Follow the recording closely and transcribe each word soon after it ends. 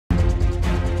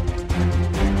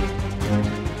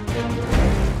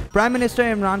Prime Minister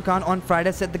Imran Khan on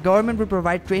Friday said the government will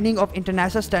provide training of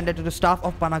international standard to the staff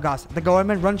of Panagas, the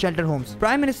government-run shelter homes.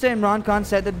 Prime Minister Imran Khan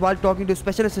said that while talking to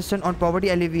Special Assistant on Poverty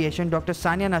Alleviation Dr.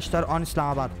 Sania Nashtar on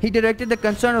Islamabad, he directed the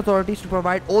concerned authorities to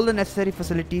provide all the necessary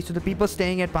facilities to the people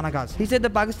staying at Panagas. He said the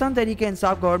Pakistan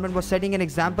Tehreek-e-Insaf government was setting an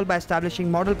example by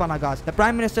establishing model Panagas. The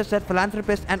Prime Minister said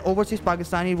philanthropists and overseas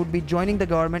Pakistani would be joining the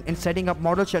government in setting up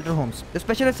model shelter homes. The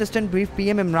Special Assistant briefed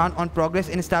PM Imran on progress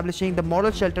in establishing the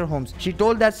model shelter homes. She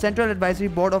told that Central Advisory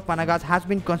Board of Panagas has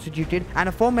been constituted and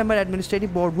a 4-member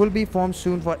administrative board will be formed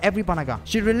soon for every Panaga.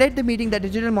 She relayed the meeting that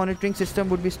digital monitoring system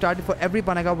would be started for every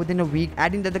Panaga within a week,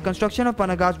 adding that the construction of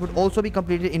Panagas would also be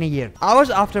completed in a year.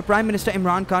 Hours after Prime Minister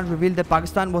Imran Khan revealed that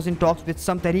Pakistan was in talks with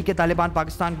some Tehreek-e-Taliban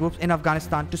Pakistan groups in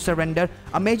Afghanistan to surrender,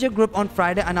 a major group on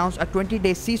Friday announced a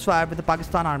 20-day ceasefire with the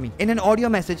Pakistan Army. In an audio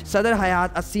message, Sadr Hayat,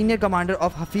 a senior commander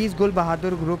of Hafiz Gul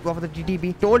Bahadur group of the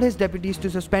TTP, told his deputies to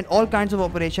suspend all kinds of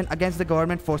operation against the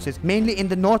government forces, mainly in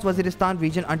the North Waziristan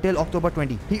region until October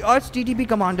 20. He urged TTP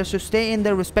commanders to stay in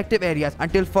their respective areas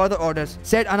until further orders,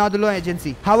 said Anadolu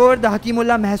agency. However, the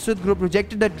Hakimullah Mahsud group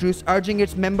rejected the truce, urging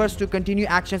its members to continue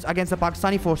actions against the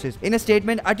Pakistani forces. In a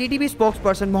statement, a TTP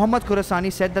spokesperson Mohammad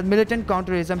Khurasani said that militant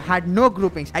counterterrorism had no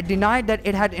groupings and denied that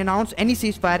it had announced any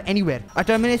ceasefire anywhere. A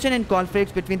termination in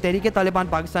conflicts between Tehreek-e-Taliban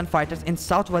Pakistan fighters in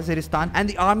South Waziristan and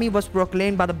the army was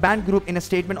proclaimed by the banned group in a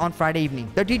statement on Friday evening.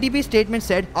 The TTP statement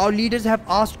said, "Our leaders have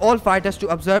asked all fighters to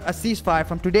observe a ceasefire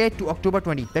from today to October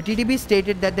 20. The TTP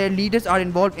stated that their leaders are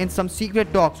involved in some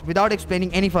secret talks without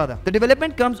explaining any further. The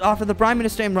development comes after the Prime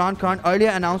Minister Imran Khan earlier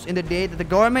announced in the day that the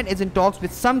government is in talks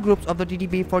with some groups of the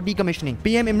TTP for decommissioning.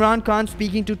 PM Imran Khan,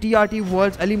 speaking to TRT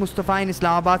World's Ali Mustafa in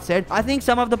Islamabad, said, "I think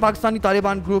some of the Pakistani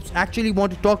Taliban groups actually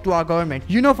want to talk to our government,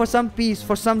 for some peace,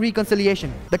 for some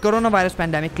reconciliation." The coronavirus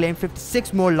pandemic claimed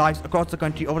 56 more lives across the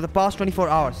country over the past 24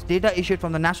 hours. Data issued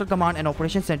from the National Command and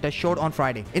Operations Center showed on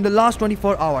Friday. In the last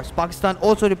 24 hours, Pakistan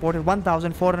also reported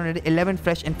 1,411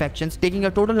 fresh infections, taking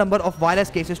a total number of virus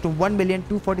cases to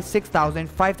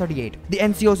 1,246,538. The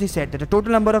NCOC said that the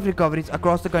total number of recoveries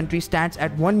across the country stands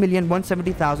at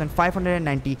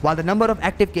 1,170,590, while the number of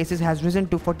active cases has risen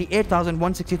to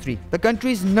 48,163. The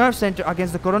country's nerve center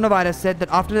against the coronavirus said that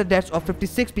after the deaths of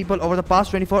 56 people over the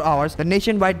past 24 hours, the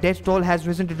nationwide death toll has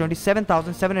risen to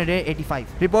 27,785.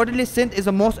 Reportedly, Sindh is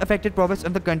the most affected province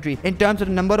of the country in terms of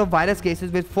the number of virus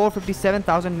cases with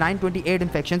 457,928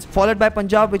 infections, followed by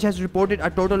Punjab, which has reported a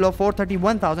total of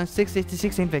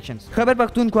 431,666 infections. Khyber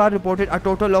Pakhtunkhwa reported a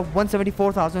total of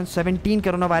 174,017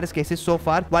 coronavirus cases so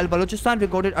far, while Balochistan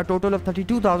recorded a total of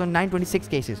 32,926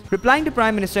 cases. Replying to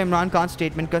Prime Minister Imran Khan's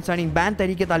statement concerning banned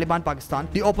Tehreek-e-Taliban Pakistan,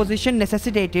 the opposition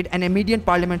necessitated an immediate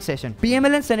parliament session.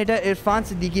 PMLN Senator Irfan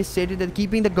Siddiqui stated that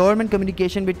keeping the government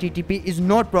communication with TTP is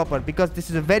not proper because this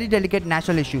is a very delicate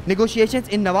national issue. Negotiations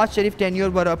in Nawaz Sharif tenure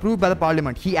were approved by the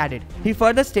parliament, he added. He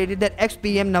further stated that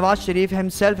ex-PM Nawaz Sharif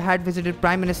himself had visited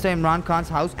Prime Minister Imran Khan's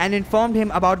house and informed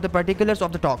him about the particulars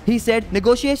of the talk. He said,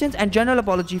 "Negotiations and general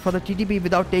apology for the TTP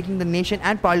without taking the nation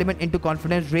and parliament into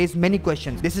confidence raised many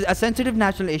questions. This is a sensitive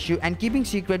national issue and keeping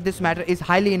secret this matter is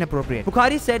highly inappropriate."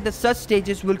 Bukhari said that such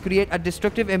stages will create a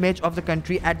destructive image of the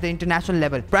country at the international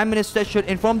level. Prime Minister should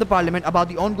inform the parliament about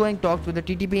the ongoing talks with the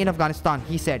TTP in Afghanistan,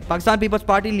 he said. Pakistan People's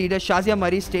Party leader Shazia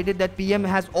Mari stated that PM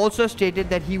has also stated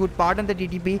that he would pardon the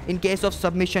TTP in case of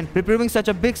submission, reproving such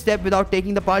a big step without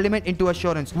taking the parliament into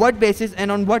assurance. What basis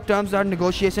and on what terms are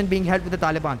negotiations being held with the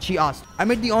Taliban, she asked.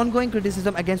 Amid the ongoing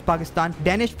criticism against Pakistan,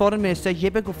 Danish Foreign Minister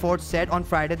Yepe Kofod said on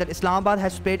Friday that Islamabad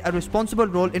has played a responsible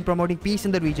role in promoting peace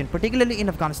in the region, particularly in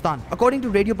Afghanistan. According to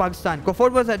Radio Pakistan,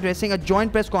 Kofod was addressing a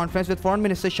joint press conference with Foreign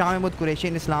Minister Shah Mahmood Qureshi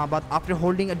in Islamabad after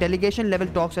holding a delegation-level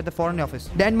talks at the Foreign Office.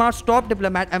 Denmark's top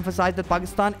diplomat emphasized that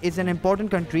Pakistan is an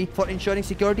important country for ensuring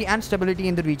security and stability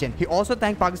in the region. He also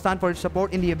thanked Pakistan for its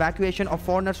support in the evacuation of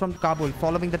foreigners from Kabul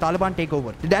following the Taliban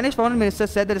takeover. The Danish Foreign Minister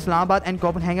said that Islamabad and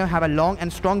Copenhagen have a long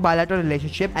and strong bilateral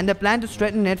relationship and they plan to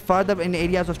strengthen it further in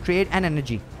areas of trade and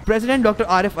energy. President Dr.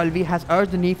 Arif Alvi has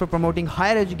urged the need for promoting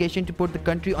higher education to put the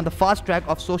country on the fast track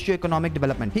of socio-economic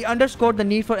development. He underscored the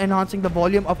need for enhancing the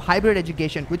volume of hybrid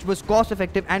education, which was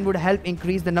cost-effective and would help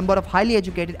increase the number of highly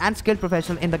educated and skilled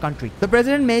professionals in the country. The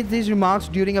President made these remarks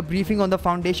during a briefing on the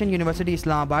Foundation University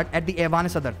Islamabad at the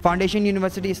Aiwan-e-Sadr. Foundation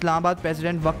University Islamabad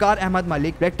President Waqar Ahmad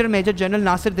Malik, Rector Major General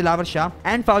Nasir Dilawar Shah,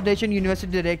 and Foundation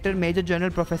University Director Major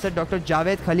General Professor Dr.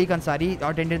 Javed Khaliq Ansari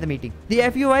attended the meeting. The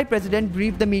FUI President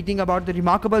briefed the meeting about the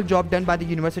remarkable job done by the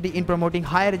university in promoting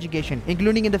higher education,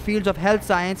 including in the fields of health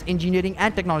science, engineering,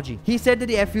 and technology. He said that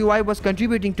the FUI was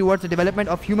contributing towards the development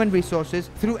of human resources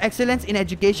through excellence in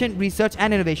education, research,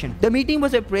 and innovation. The meeting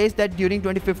was appraised that during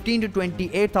 2015 to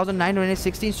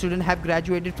 28,916 students have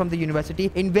graduated from the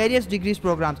university in various degrees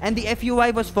programs, and the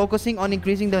FUI was focusing on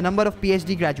increasing the number of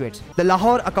PhD graduates. The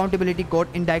Lahore Accountability Court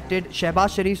indicted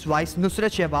Shehbaz Sharif's wife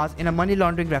Nusrat Shehbaz in a money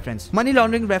laundering reference. Money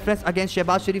laundering reference against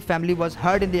Shehbaz Sharif family was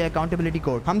heard in the Accountability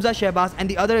Court. Hamza Shehbaz and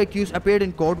the other accused appeared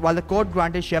in court while the court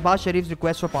granted Shehbaz Sharif's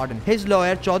request for pardon. His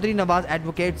lawyer Chaudhry Nawaz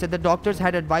Advocate said the doctors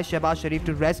had advised Shehbaz Sharif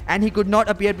to rest and he could not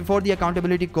appear before the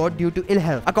Accountability Court due to ill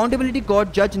health. Accountability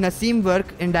Court Judge Naseem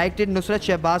Work indicted Nusrat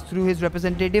Shehbaz through his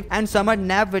representative and summoned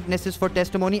NAB witnesses for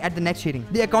testimony at the next hearing.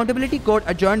 The Accountability Court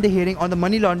adjourned the hearing on the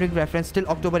money laundering reference till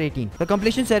October 18. The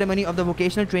completion ceremony of the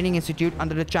Vocational Training Institute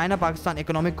under the China-Pakistan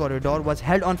Economic Corridor was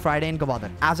held on Friday in Gwadar.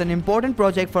 As an important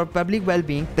project for public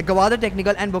well-being, the Gwadar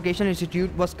Technical and Vocational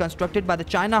Institute was constructed by the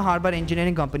China Harbour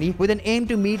Engineering Company with an aim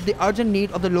to meet the urgent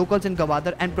need of the locals in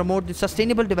Gwadar and promote the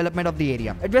sustainable development of the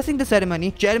area. Addressing the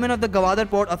ceremony, Chairman of the Gwadar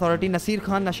Port Authority Nasir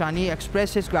Khan Nashani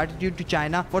expressed his gratitude to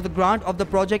China for the grant of the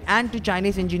project and to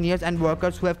Chinese engineers and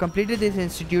workers who have completed this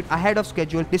institute ahead of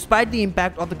schedule despite the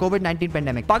impact of the COVID-19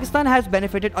 pandemic. Pakistan has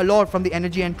benefited a lot from the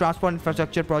energy and transport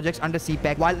infrastructure projects under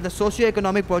CPEC, while the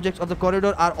socio-economic projects of the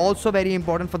corridor are also very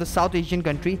important for the South Asian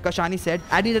country, Kashani said,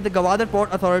 adding that the Gwadar Port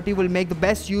Authority will make the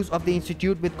best use of the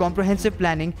institute with comprehensive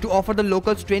planning to offer the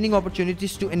locals training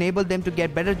opportunities to enable them to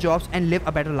get better jobs and live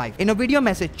a better life. In a video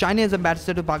message, China's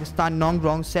ambassador to Pakistan, Nong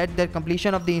Rong, said that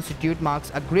completion of the institute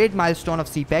marks a great milestone of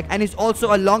CPEC and is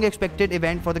also a long-expected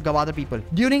event for the Gwadar people.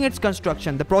 During its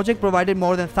construction, the project provided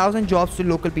more than 1,000 jobs to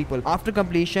local people. After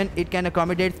completion, it can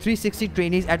accommodate 360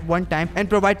 trainees at one time and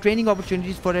provide training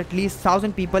opportunities for at least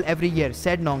 1,000 people every year,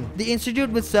 said Nong. The institute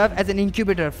will serve as an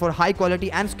incubator for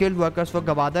high-quality and skilled workers for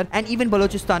Gwadar and even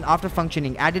Balochistan after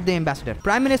functioning, added the ambassador.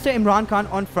 Prime Minister Imran Khan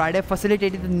on Friday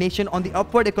facilitated the nation on the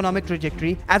upward economic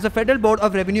trajectory as the Federal Board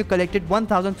of Revenue collected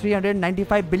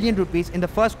 1,395 billion rupees in the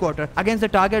first quarter against the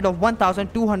target of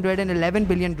 1,211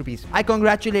 billion rupees. I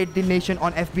congratulate the nation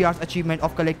on FBR's achievement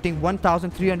of collecting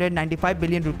 1,395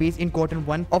 billion rupees in quarter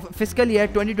 1 of fiscal year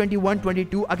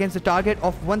 2021-22 against the target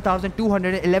of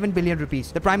 1,211 billion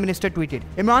rupees, the Prime Minister tweeted.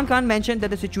 Imran Khan mentioned that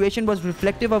the situation was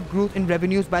reflective of growth in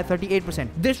revenues by 38%.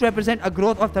 This represents a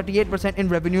growth of 38% in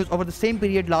revenues over the same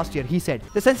period last year, he said.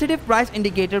 The sensitive price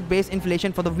indicator-based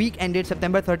inflation for the week ended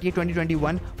September 30,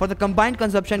 2021 for the combined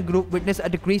consumption group witnessed a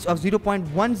decrease of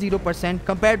 0.10%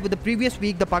 compared with the previous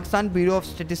week, the Pakistan Bureau of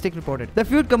Statistics reported. The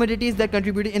food commodities that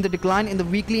contributed in the decline in the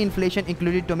weekly inflation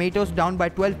included tomatoes down by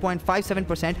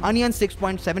 12.57%, onions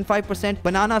 6.75%,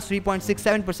 bananas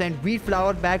 3.67%, wheat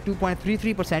flour bag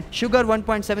 2.33%, sugar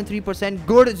 1.73%,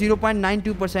 gourd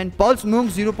 0.92%, pulse moong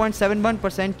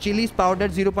 0.71%, chilies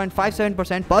powdered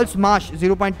 0.57%, pulse mash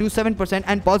 0.27%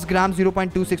 and pulse gram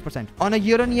 0.26%. On a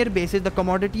year-on-year basis, the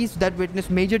commodities that witnessed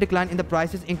major decline in the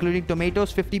prices including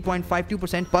tomatoes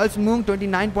 50.52%, pulse moong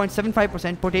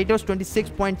 29.75%, potatoes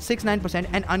 26.69%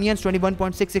 and onions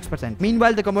 21.66%.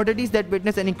 Meanwhile, the commodities that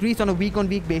witnessed an increase on a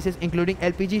week-on-week basis including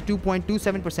LPG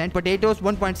 2.27%, potatoes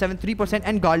 1.73%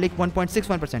 and garlic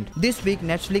 1.61%. This week,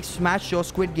 Netflix smash show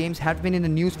Squid Games has been in the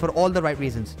news for all the right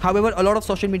reasons. However, a lot of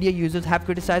social media users have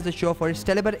criticized the show for its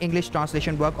stellar English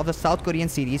translation work of the South Korean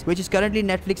series, which is currently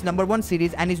Netflix's #1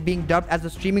 series and is being dubbed as the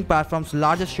streaming platform's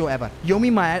largest show ever.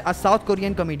 Yomi Mayer, a South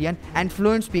Korean comedian and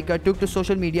fluent speaker, took to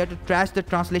social media to trash the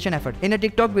translation effort. In a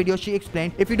TikTok video, she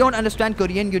explained, "If you don't understand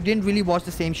Korean, you didn't really watch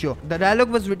the same show. The dialogue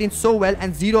was written so well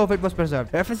and zero of it was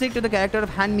preserved." Referencing to the character of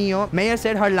Han Mio, Mayer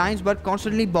said her lines were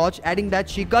constantly botched, adding that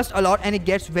she cussed a lot and it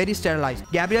gets very sterilized.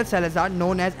 Gabriel Salazar,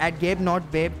 known as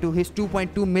 @GabeNotBabe to his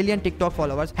 2.2 million TikTok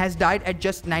followers, has died at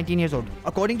just 19 years old.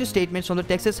 According to statements from the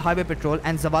Texas Highway Patrol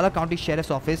and Zavala County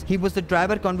Sheriff's Office, he was the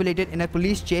driver convoluted in a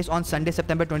police chase on Sunday,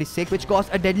 September 26, which caused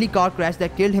a deadly car crash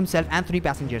that killed himself and 3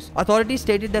 passengers. Authorities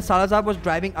stated that Salazar was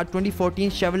driving a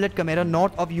 2014 Chevrolet Camaro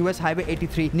north of US Highway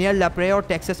 83 near La Prairie,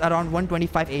 Texas around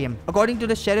 1:25 a.m. According to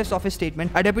the Sheriff's Office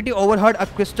statement, a deputy overheard a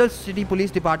Crystal City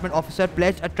Police Department officer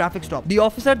pledge a traffic stop. The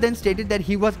officer then stated that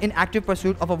he was in active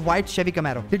pursuit of a white Chevy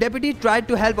Camaro. The deputy tried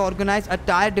to help organize a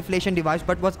tire deflation device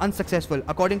but was unsuccessful,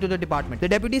 according to the department. The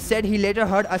deputy said he later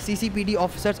heard a CCPD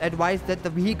officer's advice that the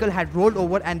vehicle had rolled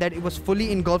over and that it was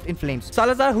fully engulfed in flames.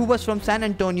 Salazar, who was from San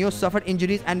Antonio, suffered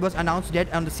injuries and was announced dead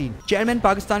on the scene. Chairman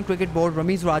Pakistan Cricket Board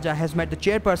Ramiz Raja has met the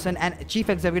chairperson and chief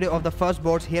executive of the first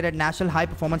boards here at National High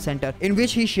Performance Center, in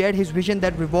which he shared his vision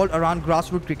that revolved around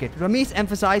grassroots cricket. Ramiz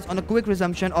emphasized on a quick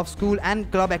resumption of school and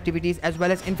club activities as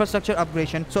well as infrastructure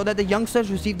upgradation so that the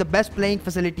youngsters receive the best playing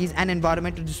facilities and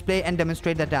environment to display and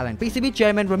demonstrate their talent. PCB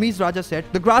Chairman Ramiz Raja said,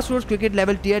 "The grassroots cricket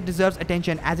level tier deserves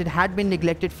attention as it had been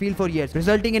neglected field for years,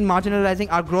 resulting in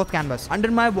marginalizing our growth canvas.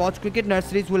 Under my watch, cricket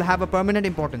nurseries will have a permanent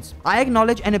importance. I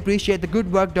acknowledge and appreciate the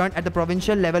good work done at the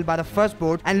provincial level by the first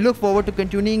board and look forward to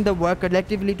continuing the work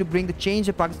collectively to bring the change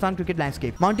to Pakistan cricket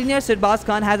landscape." Mountaineer Sirbaz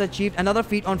Khan has achieved another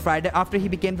feat on Friday after he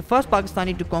became the first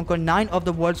Pakistani to conquer 9 of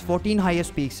the world's 14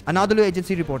 highest peaks, Anadolu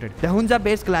agency reported. The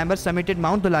Hunza-based climber summited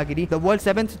Mount Dholagiri, the world's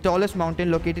 7th tallest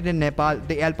mountain located in Nepal,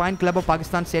 the Alpine Club of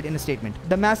Pakistan said in a statement.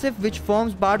 The massif, which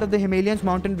forms part of the Himalayas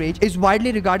mountain range, is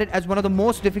widely regarded as one of the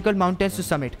most difficult mountains to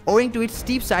summit, owing to its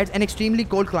steep sides and extremely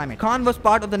cold climate. Khan was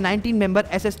part of the 19-member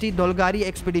SST Dholagiri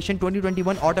Expedition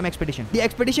 2021 Autumn Expedition. The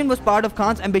expedition was part of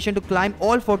Khan's ambition to climb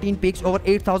all 14 peaks over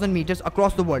 8,000 meters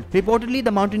across the world. Reportedly,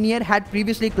 the mountaineer had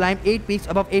previously climbed 8 peaks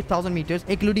above 8,000 meters,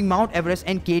 including Mount Everest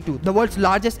and K2, the world's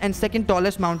largest and second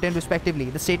tallest mountain respectively,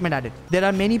 the statement added. There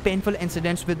are many painful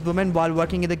incidents with women while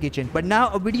working in the kitchen, but now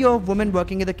a video of women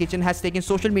working in the kitchen has taken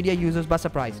social media users by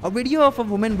surprise. A video of a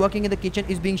woman working in the kitchen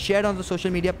is being shared on the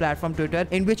social media platform Twitter,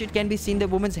 in which it can be seen the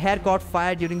woman's hair caught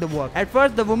fire during the work. At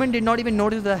first, the woman did not even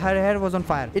notice that her hair was on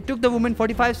fire. It took the woman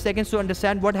 45 seconds to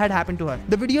understand what had happened to her.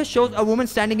 The video shows a woman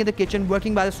standing in the kitchen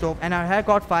working by the stove, and her hair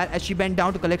caught fire as she bent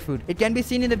down to collect food. It can be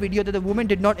seen in the video that the woman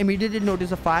did not immediately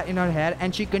notice a fire in her hair,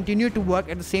 and she continued to work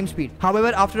at the same speed.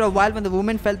 However, after a while, when the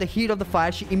woman felt the heat of the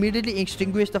fire, she immediately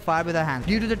extinguished the fire with her hands.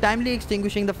 Due to the timely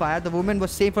extinguishing the fire, the woman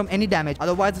was saved from any damage.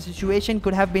 Otherwise, the situation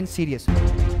could have been serious.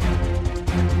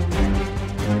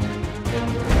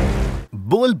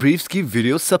 बोल briefs की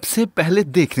video सबसे पहले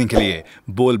देखने के लिए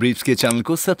बोल briefs के channel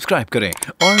को सब्सक्राइब करें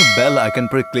और बेल आइकन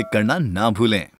पर क्लिक करना ना भूलें।